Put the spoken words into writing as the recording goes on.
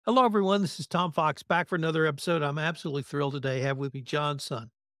Hello, everyone. This is Tom Fox back for another episode. I'm absolutely thrilled today to have with me John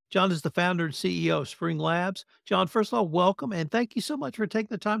Sun. John is the founder and CEO of Spring Labs. John, first of all, welcome and thank you so much for taking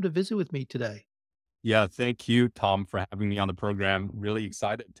the time to visit with me today. Yeah, thank you, Tom, for having me on the program. Really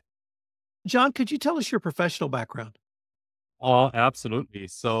excited. John, could you tell us your professional background? Absolutely.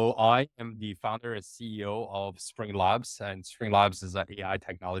 So I am the founder and CEO of Spring Labs, and Spring Labs is an AI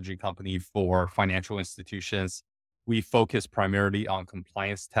technology company for financial institutions. We focus primarily on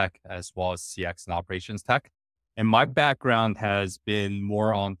compliance tech as well as CX and operations tech. And my background has been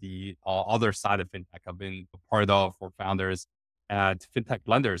more on the other side of fintech. I've been a part of or founders at fintech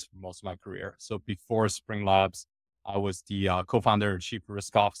lenders for most of my career. So before Spring Labs, I was the co-founder and chief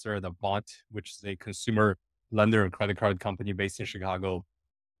risk officer at Avant, which is a consumer lender and credit card company based in Chicago.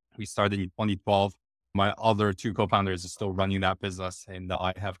 We started in 2012. My other two co-founders are still running that business, and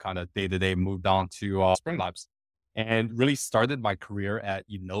I have kind of day to day moved on to Spring Labs, and really started my career at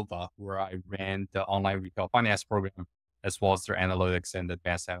Innova, where I ran the online retail finance program as well as their analytics and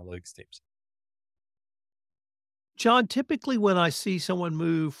advanced analytics teams. John, typically when I see someone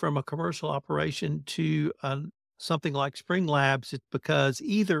move from a commercial operation to something like Spring Labs, it's because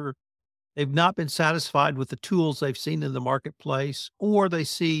either they've not been satisfied with the tools they've seen in the marketplace, or they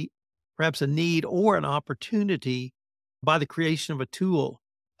see perhaps a need or an opportunity by the creation of a tool.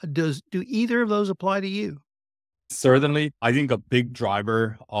 Do either of those apply to you? Certainly, I think a big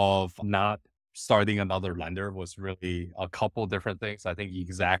driver of not starting another lender was really a couple different things. I think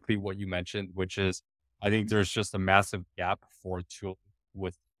exactly what you mentioned, which is I think there's just a massive gap for tools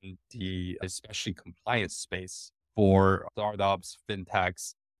within the especially compliance space for startups,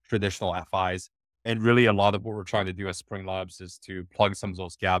 fintechs, traditional FIs. And really a lot of what we're trying to do at Spring Labs is to plug some of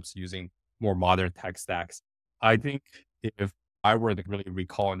those gaps using more modern tech stacks. I think if I were to really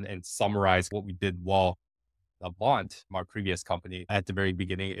recall and summarize what we did well, Avant, my previous company, at the very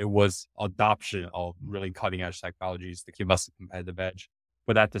beginning, it was adoption of really cutting edge technologies to give us a competitive edge.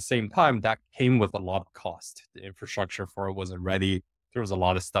 But at the same time, that came with a lot of cost. The infrastructure for it wasn't ready. There was a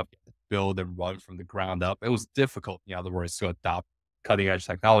lot of stuff you had to build and run from the ground up. It was difficult, in other words, to adopt cutting edge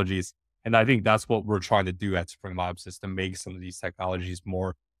technologies. And I think that's what we're trying to do at Spring Labs is to make some of these technologies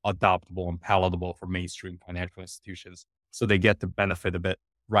more adoptable and palatable for mainstream financial institutions so they get the benefit of it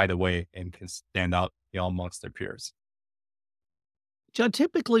right away and can stand out, amongst their peers. John,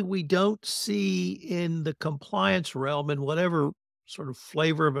 typically we don't see in the compliance realm, in whatever sort of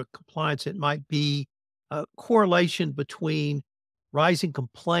flavor of a compliance it might be, a correlation between rising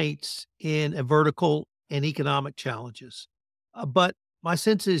complaints in a vertical and economic challenges. But my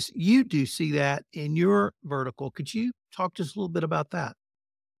sense is you do see that in your vertical. Could you talk to us a little bit about that?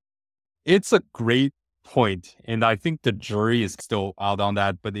 It's a great point, and I think the jury is still out on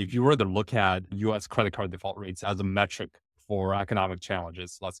that. But if you were to look at US credit card default rates as a metric for economic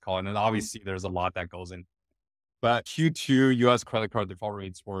challenges, let's call it, and obviously there's a lot that goes in. But Q2 US credit card default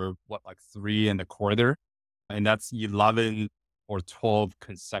rates were what, like 3.25, and that's 11 or 12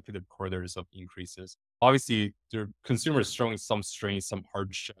 consecutive quarters of increases. Obviously, the consumers showing some strain, some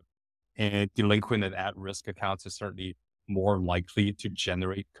hardship, and delinquent and at-risk accounts is certainly more likely to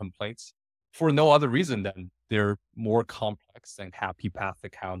generate complaints for no other reason than they're more complex than happy path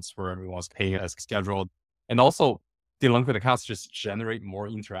accounts where everyone's paying as scheduled. And also, delinquent accounts just generate more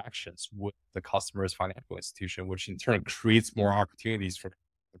interactions with the customer's financial institution, which in turn creates more opportunities for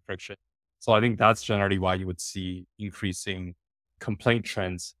friction. So I think that's generally why you would see increasing complaint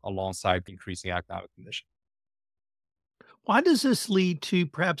trends alongside increasing economic conditions. Why does this lead to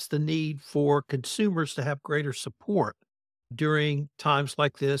perhaps the need for consumers to have greater support during times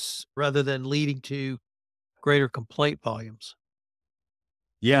like this rather than leading to greater complaint volumes?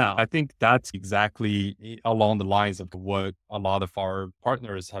 Yeah, I think that's exactly along the lines of what a lot of our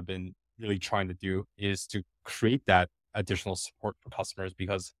partners have been really trying to do is to create that additional support for customers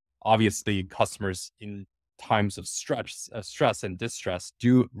because obviously customers in times of stress and distress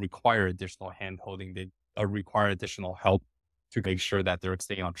do require additional hand holding. They require additional help to make sure that they're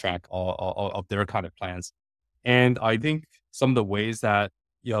staying on track of their kind of plans. And I think some of the ways that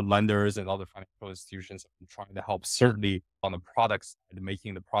lenders and other financial institutions have been trying to help, certainly on the product side,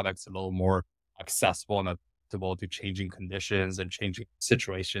 making the products a little more accessible and adaptable to changing conditions and changing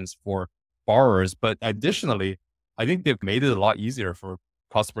situations for borrowers. But additionally, I think they've made it a lot easier for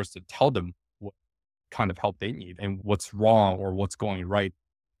customers to tell them what kind of help they need and what's wrong or what's going right.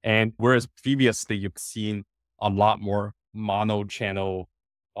 And whereas previously you've seen a lot more mono channel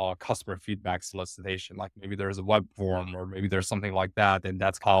customer feedback solicitation, like maybe there's a web form or maybe there's something like that. And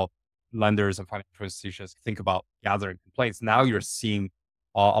that's how lenders and financial institutions think about gathering complaints. Now you're seeing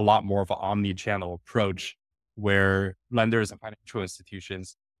a lot more of an omni channel approach where lenders and financial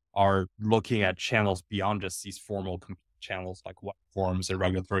institutions are looking at channels beyond just these formal channels like web forms and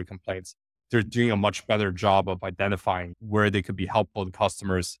regulatory complaints. They're doing a much better job of identifying where they could be helpful to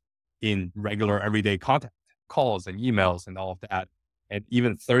customers in regular everyday contact, calls and emails and all of that. And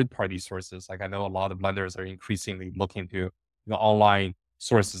even third party sources. Like I know a lot of lenders are increasingly looking to online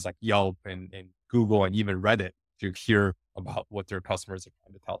sources like Yelp and Google and even Reddit to hear about what their customers are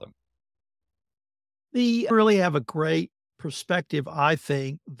trying to tell them. They really have a great perspective, I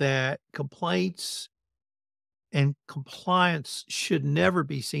think, that complaints and compliance should never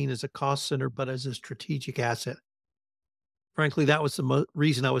be seen as a cost center, but as a strategic asset. Frankly, that was the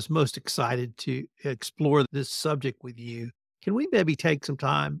reason I was most excited to explore this subject with you. Can we maybe take some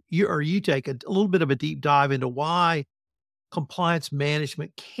time, you take a little bit of a deep dive into why compliance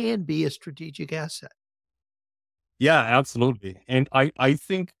management can be a strategic asset? Yeah, absolutely. And I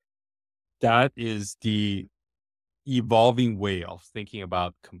think that is the evolving way of thinking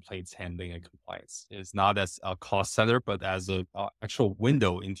about complaints handling and compliance is not as a cost center, but as a actual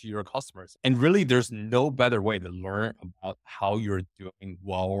window into your customers. And really, there's no better way to learn about how you're doing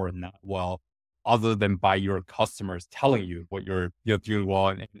well or not well, other than by your customers telling you what you're doing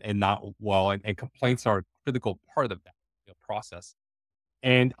well and not well. And complaints are a critical part of that process.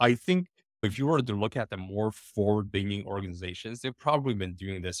 And I think if you were to look at the more forward-leaning organizations, they've probably been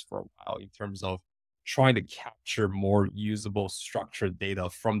doing this for a while in terms of trying to capture more usable, structured data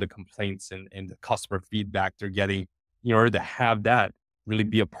from the complaints and the customer feedback they're getting in order to have that really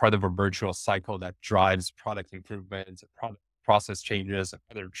be a part of a virtual cycle that drives product improvements, and product process changes, and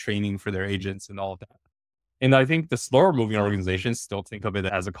better training for their agents and all of that. And I think the slower moving organizations still think of it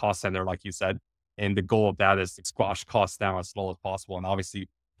as a cost center, like you said. And the goal of that is to squash costs down as low as possible. And obviously,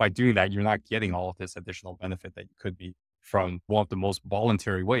 by doing that, you're not getting all of this additional benefit that you could be from one of the most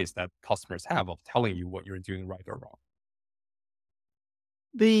voluntary ways that customers have of telling you what you're doing right or wrong.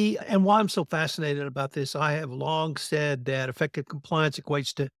 And why I'm so fascinated about this, I have long said that effective compliance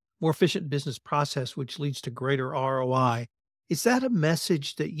equates to more efficient business process, which leads to greater ROI. Is that a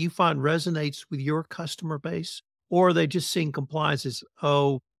message that you find resonates with your customer base? Or are they just seeing compliance as,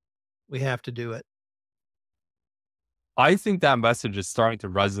 oh, we have to do it? I think that message is starting to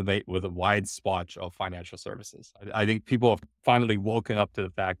resonate with a wide swath of financial services. I think people have finally woken up to the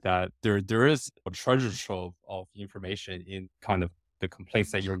fact that there is a treasure trove of information in kind of the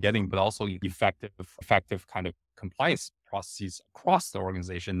complaints that you're getting, but also effective kind of compliance processes across the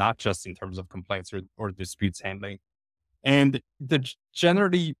organization, not just in terms of complaints or disputes handling. And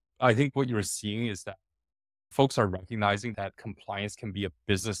generally, I think what you're seeing is that folks are recognizing that compliance can be a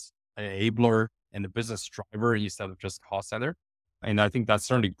business enabler and a business driver instead of just cost center. And I think that's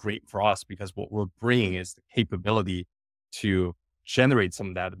certainly great for us because what we're bringing is the capability to generate some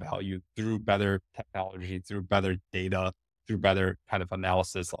of that value through better technology, through better data, through better kind of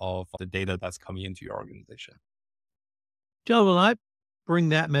analysis of the data that's coming into your organization. Gentlemen, I bring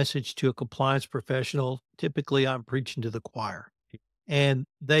that message to a compliance professional. Typically, I'm preaching to the choir, and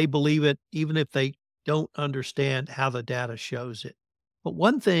they believe it even if they don't understand how the data shows it. But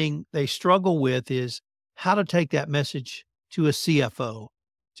one thing they struggle with is how to take that message to a CFO,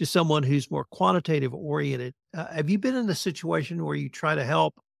 to someone who's more quantitative oriented. Have you been in a situation where you try to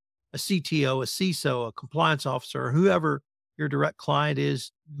help a CTO, a CISO, a compliance officer, or whoever your direct client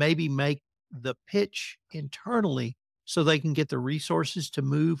is, maybe make the pitch internally so they can get the resources to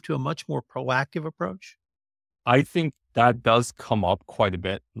move to a much more proactive approach? I think that does come up quite a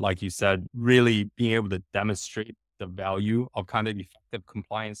bit. Like you said, really being able to demonstrate the value of kind of effective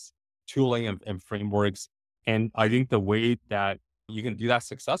compliance tooling and frameworks. And I think the way that you can do that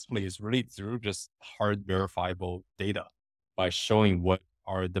successfully is really through just hard verifiable data by showing what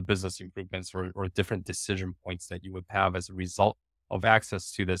are the business improvements or different decision points that you would have as a result of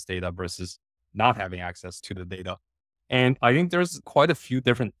access to this data versus not having access to the data. And I think there's quite a few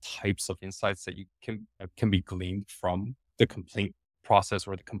different types of insights that you can be gleaned from the complaint process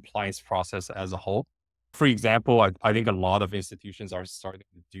or the compliance process as a whole. For example, I think a lot of institutions are starting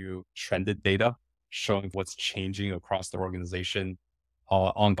to do trended data, showing what's changing across the organization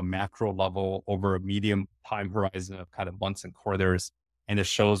on the macro level over a medium time horizon of kind of months and quarters. And it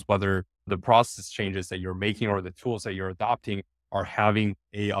shows whether the process changes that you're making or the tools that you're adopting are having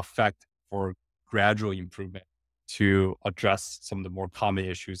a effect for gradual improvement to address some of the more common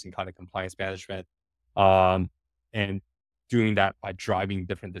issues in kind of compliance management. Um, and doing that by driving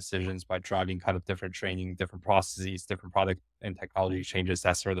different decisions, by driving kind of different training, different processes, different product and technology changes,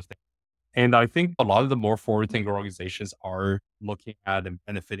 that sort of thing. And I think a lot of the more forward-thinking organizations are looking at and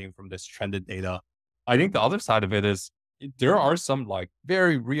benefiting from this trended data. I think the other side of it is there are some like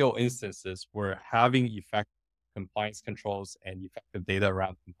very real instances where having effect compliance controls and effective data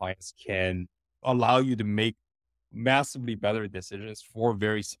around compliance can allow you to make massively better decisions for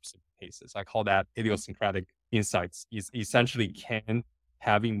very specific cases. I call that idiosyncratic insights. Is essentially can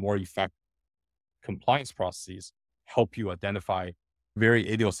having more effective compliance processes help you identify very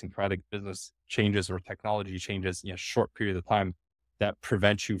idiosyncratic business changes or technology changes in a short period of time that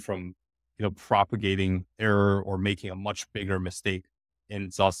prevent you from, propagating error or making a much bigger mistake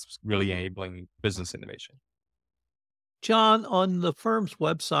and thus really enabling business innovation. John, on the firm's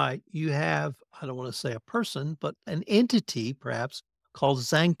website, you have, I don't want to say a person, but an entity perhaps called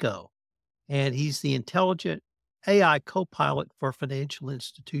Zanko, and he's the intelligent AI co-pilot for financial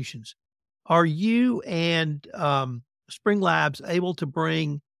institutions. Are you and Spring Labs able to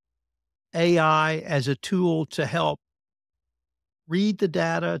bring AI as a tool to help read the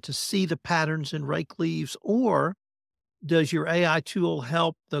data, to see the patterns in rake leaves, or does your AI tool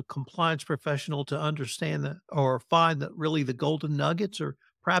help the compliance professional to understand the or find the golden nuggets, or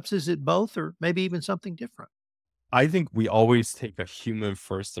perhaps is it both, or maybe even something different? I think we always take a human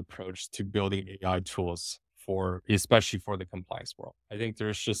first approach to building AI tools for, especially for the compliance world. I think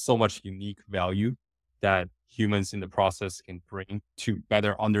there's just so much unique value that humans in the process can bring to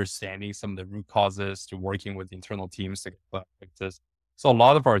better understanding some of the root causes, to working with internal teams to get fixes. So a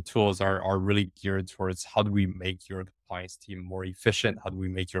lot of our tools are really geared towards how do we make your compliance team more efficient? How do we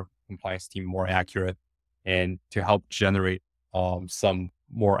make your compliance team more accurate? And to help generate some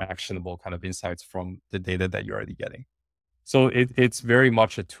more actionable kind of insights from the data that you're already getting. So it's very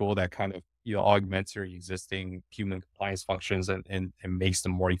much a tool that kind of augments your existing human compliance functions and makes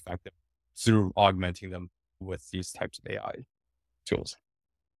them more effective through augmenting them with these types of AI tools.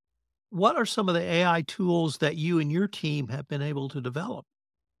 What are some of the AI tools that you and your team have been able to develop?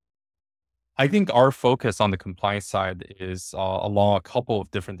 I think our focus on the compliance side is along a couple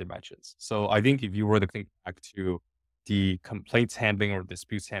of different dimensions. So I think if you were to think back to the complaints handling or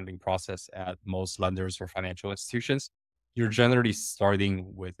disputes handling process at most lenders or financial institutions, you're generally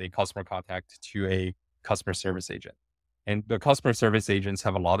starting with a customer contact to a customer service agent. And the customer service agents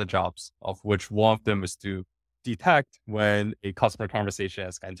have a lot of jobs, of which one of them is to detect when a customer conversation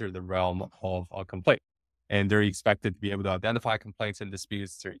has entered the realm of a complaint. And they're expected to be able to identify complaints and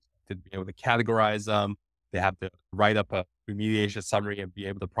disputes. They're expected to be able to categorize them. They have to write up a remediation summary and be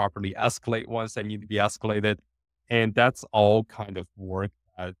able to properly escalate ones that need to be escalated. And that's all kind of work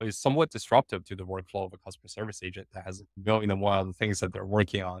that is somewhat disruptive to the workflow of a customer service agent that has a million and one other things that they're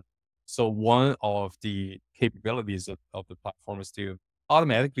working on. So one of the capabilities of the platform is to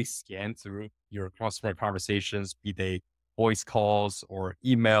automatically scan through your customer conversations, be they voice calls or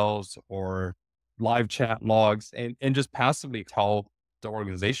emails or live chat logs, and just passively tell the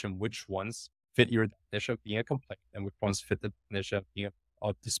organization which ones fit your definition of being a complaint and which ones fit the definition of being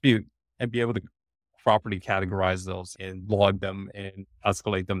a dispute, and be able to properly categorize those and log them and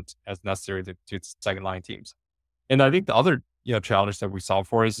escalate them as necessary to second line teams. And I think the other challenge that we solve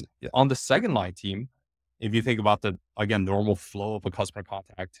for is on the second line team. If you think about the again normal flow of a customer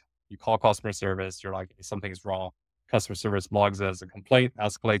contact, you call customer service, you're like, hey, something's wrong. Customer service logs it as a complaint,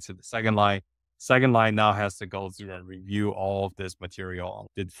 escalates to the second line. Second line now has to go through and review all of this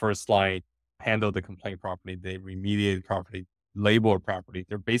material. Did first line handle the complaint properly? Did they remediate it properly? Label it properly?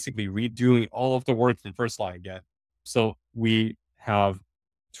 They're basically redoing all of the work from first line again. So we have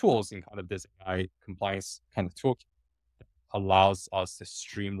tools in kind of this AI compliance kind of toolkit allows us to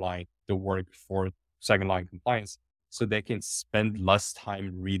streamline the work for second line compliance so they can spend less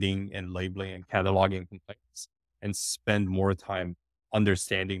time reading and labeling and cataloging complaints and spend more time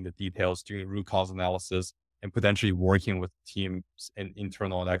understanding the details, doing root cause analysis, and potentially working with teams and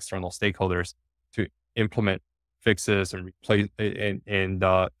internal and external stakeholders to implement fixes and replace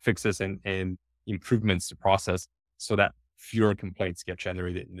fixes and improvements to process so that fewer complaints get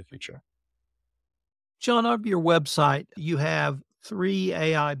generated in the future. John, on your website, you have 3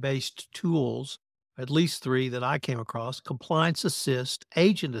 AI-based tools, at least 3 that I came across: Compliance Assist,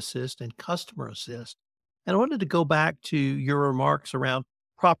 Agent Assist, and Customer Assist. And I wanted to go back to your remarks around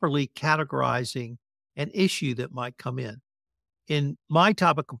properly categorizing an issue that might come in. In my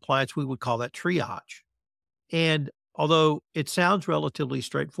type of compliance, we would call that triage. And although it sounds relatively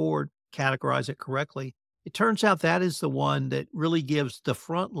straightforward, categorize it correctly, it turns out that is the one that really gives the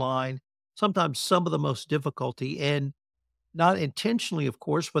front line sometimes some of the most difficulty, and not intentionally, of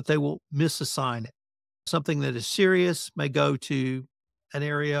course, but they will misassign it. Something that is serious may go to an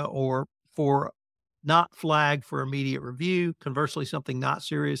area or for not flagged for immediate review. Conversely, something not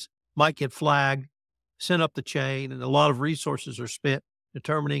serious might get flagged, sent up the chain, and a lot of resources are spent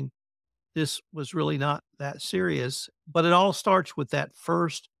determining this was really not that serious. But it all starts with that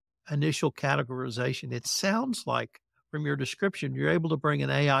first initial categorization. It sounds like from your description, you're able to bring an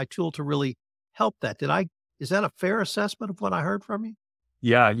AI tool to really help that. Is that a fair assessment of what I heard from you?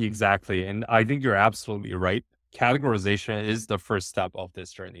 Yeah, exactly. And I think you're absolutely right. Categorization is the first step of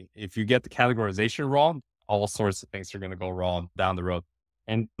this journey. If you get the categorization wrong, all sorts of things are going to go wrong down the road.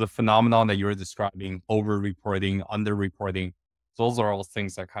 And the phenomenon that you're describing, over reporting, under reporting, those are all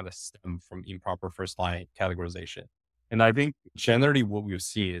things that kind of stem from improper first line categorization. And I think generally what we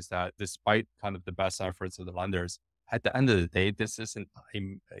see is that despite kind of the best efforts of the lenders, at the end of the day, this isn't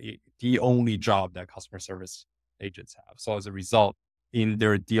the only job that customer service agents have. So as a result, in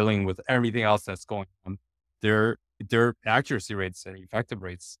their dealing with everything else that's going on, their their accuracy rates and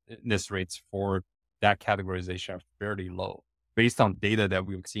effectiveness rates for that categorization are fairly low. Based on data that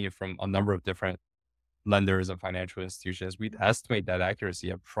we've seen from a number of different lenders and financial institutions, we'd estimate that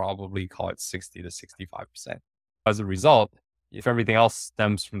accuracy at probably call it 60 to 65%. As a result, if everything else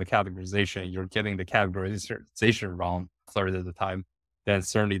stems from the categorization, you're getting the categorization wrong a third of the time, then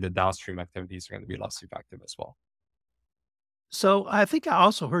certainly the downstream activities are going to be less effective as well. So I think I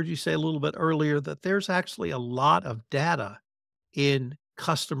also heard you say a little bit earlier that there's actually a lot of data in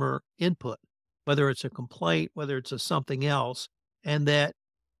customer input, whether it's a complaint, whether it's a something else, and that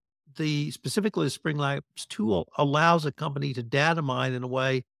specifically the Spring Labs tool allows a company to data mine in a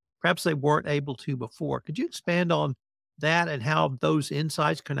way perhaps they weren't able to before. Could you expand on that and how those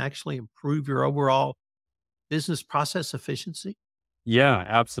insights can actually improve your overall business process efficiency? Yeah,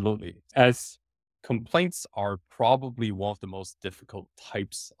 absolutely. As complaints are probably one of the most difficult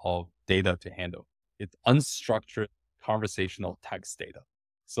types of data to handle. It's unstructured conversational text data.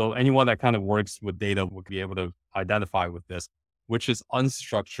 So anyone that kind of works with data would be able to identify with this, which is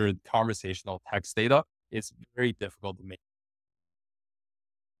unstructured conversational text data. It's very difficult to make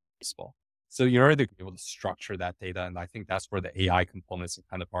useful. So in order to be able to structure that data, and I think that's where the AI components of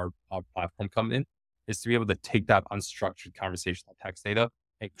kind of our platform come in, is to be able to take that unstructured conversational text data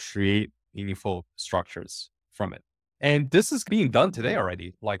and create meaningful structures from it. And this is being done today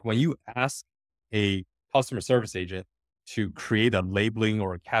already. Like when you ask a customer service agent to create a labeling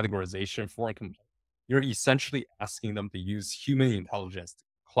or a categorization for a complaint, you're essentially asking them to use human intelligence to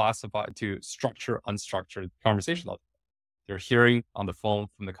classify, to structure unstructured conversational. They're hearing on the phone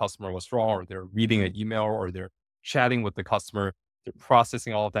from the customer what's wrong, or they're reading an email, or they're chatting with the customer. They're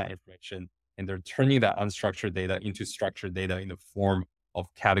processing all of that information, and they're turning that unstructured data into structured data in the form of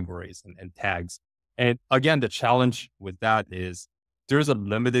categories and tags. And again, the challenge with that is there's a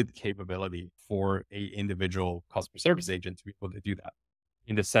limited capability for a individual customer service agent to be able to do that.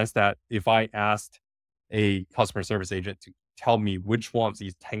 In the sense that if I asked a customer service agent to tell me which one of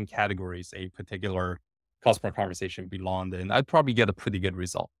these 10 categories a particular customer conversation belonged in, I'd probably get a pretty good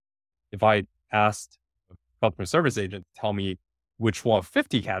result. If I asked a customer service agent to tell me which one of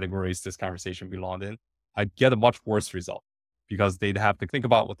 50 categories this conversation belonged in, I'd get a much worse result because they'd have to think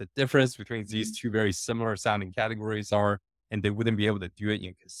about what the difference between these two very similar sounding categories are, and they wouldn't be able to do it in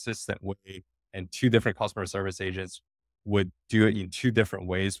a consistent way. And two different customer service agents would do it in two different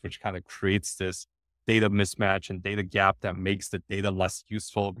ways, which kind of creates this data mismatch and data gap that makes the data less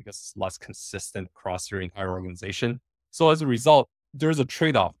useful because it's less consistent across your entire organization. So as a result, there's a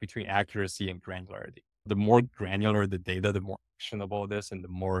trade-off between accuracy and granularity. The more granular the data, the more actionable it is, and the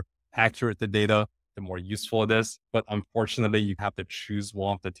more accurate the data, the more useful it is. But unfortunately, you have to choose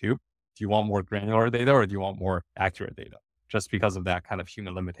one of the two. Do you want more granular data or do you want more accurate data? Just because of that kind of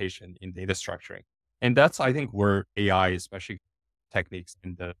human limitation in data structuring. And that's, I think, where AI, especially techniques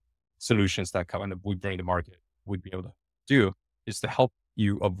and the solutions that kind of we bring to market would be able to do is to help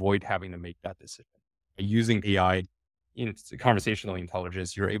you avoid having to make that decision. By using AI in conversational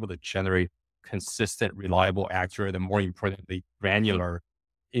intelligence, you're able to generate consistent, reliable, accurate, and more importantly, granular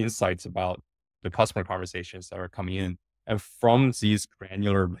insights about the customer conversations that are coming in. And from these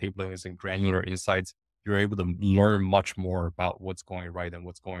granular labelings and granular insights, you're able to learn much more about what's going right and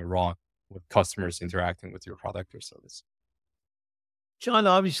what's going wrong with customers interacting with your product or service. John,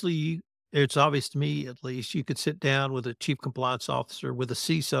 obviously, it's obvious to me at least, you could sit down with a chief compliance officer, with a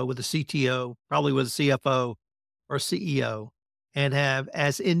CISO, with a CTO, probably with a CFO or CEO, and have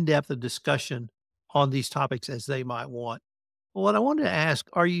as in-depth a discussion on these topics as they might want. Well, what I wanted to ask,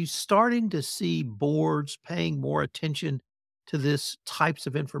 are you starting to see boards paying more attention to this types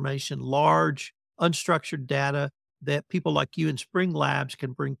of information, large unstructured data that people like you in Spring Labs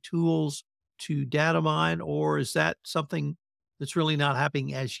can bring tools to data mine, or is that something that's really not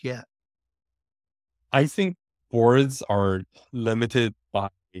happening as yet? I think boards are limited by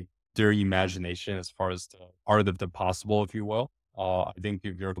their imagination as far as the art of the possible, if you will. I think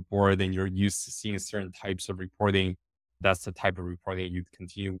if you're a board and you're used to seeing certain types of reporting that's the type of reporting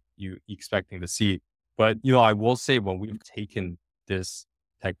you expecting to see. But, I will say when we've taken this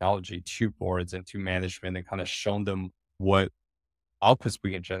technology to boards and to management and kind of shown them what outputs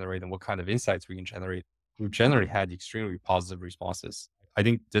we can generate and what kind of insights we can generate, we've generally had extremely positive responses. I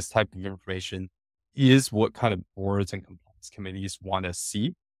think this type of information is what kind of boards and compliance committees want to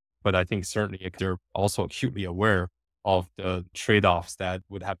see. But I think certainly they're also acutely aware of the trade-offs that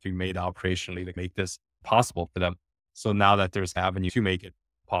would have to be made operationally to make this possible for them. So now that there's an avenue to make it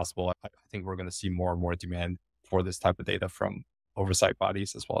possible, I think we're going to see more and more demand for this type of data from oversight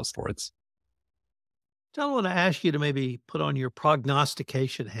bodies as well as boards. So I want to ask you to maybe put on your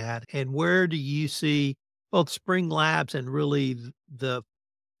prognostication hat, and where do you see both Spring Labs and really the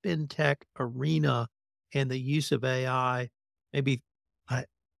fintech arena and the use of AI? Maybe I,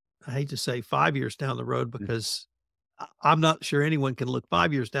 I hate to say 5 years down the road because I'm not sure anyone can look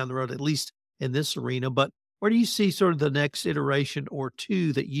 5 years down the road, at least in this arena. But where do you see sort of the next iteration or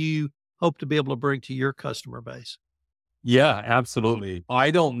two that you hope to be able to bring to your customer base? Yeah, absolutely.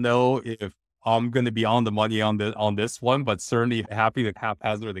 I don't know if I'm going to be on the money on this one, but certainly happy to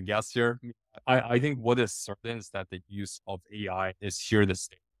haphazard the guess here. I think what is certain is that the use of AI is here to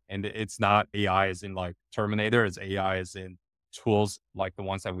stay. And it's not AI as in like Terminator, it's AI as in tools like the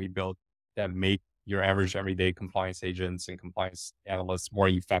ones that we built that make your average everyday compliance agents and compliance analysts more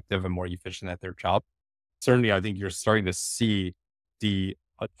effective and more efficient at their job. Certainly, I think you're starting to see the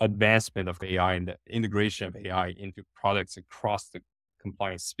advancement of AI and the integration of AI into products across the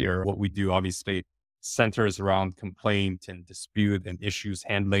compliance sphere. What we do obviously centers around complaint and dispute and issues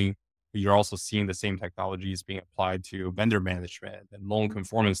handling. But you're also seeing the same technologies being applied to vendor management and loan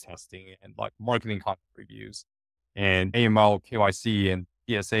conformance testing and like marketing content reviews and AML, KYC, and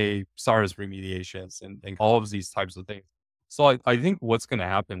PSA, SARS remediations, and all of these types of things. So I think what's going to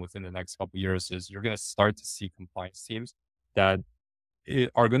happen within the next couple of years is you're going to start to see compliance teams that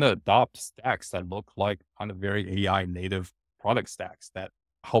are going to adopt stacks that look like kind of very AI native product stacks that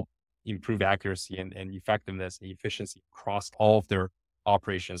help improve accuracy and effectiveness and efficiency across all of their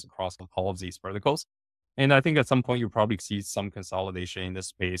operations across all of these verticals. And I think at some point you'll probably see some consolidation in this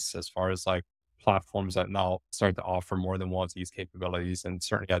space as far as like platforms that now start to offer more than one of these capabilities. And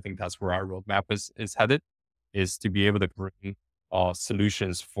certainly I think that's where our roadmap is headed, is to be able to bring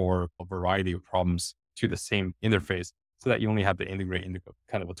solutions for a variety of problems to the same interface so that you only have to integrate into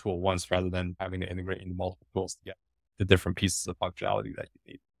kind of a tool once rather than having to integrate into multiple tools to get the different pieces of functionality that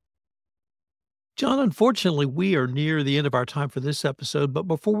you need. John, unfortunately, we are near the end of our time for this episode. But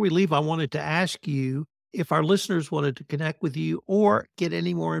before we leave, I wanted to ask you if our listeners wanted to connect with you or get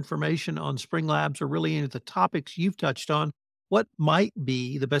any more information on Spring Labs or really any of the topics you've touched on, what might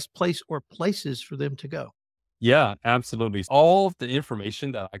be the best place or places for them to go? Yeah, absolutely. All of the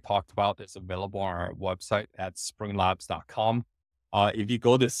information that I talked about is available on our website at springlabs.com. If you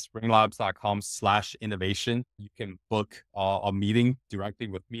go to springlabs.com/innovation, you can book a meeting directly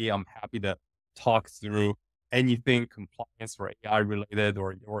with me. I'm happy to talk through anything compliance or AI related,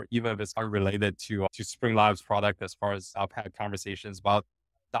 or even if it's unrelated to Spring Labs product, as far as I've had conversations about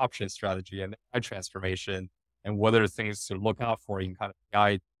adoption strategy and AI transformation and what are the things to look out for in kind of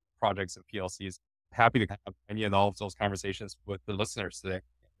AI projects and PLCs. Happy to have any and all of those conversations with the listeners today.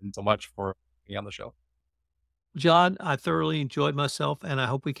 And so much for being on the show. John, I thoroughly enjoyed myself, and I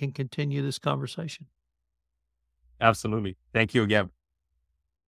hope we can continue this conversation. Absolutely. Thank you again.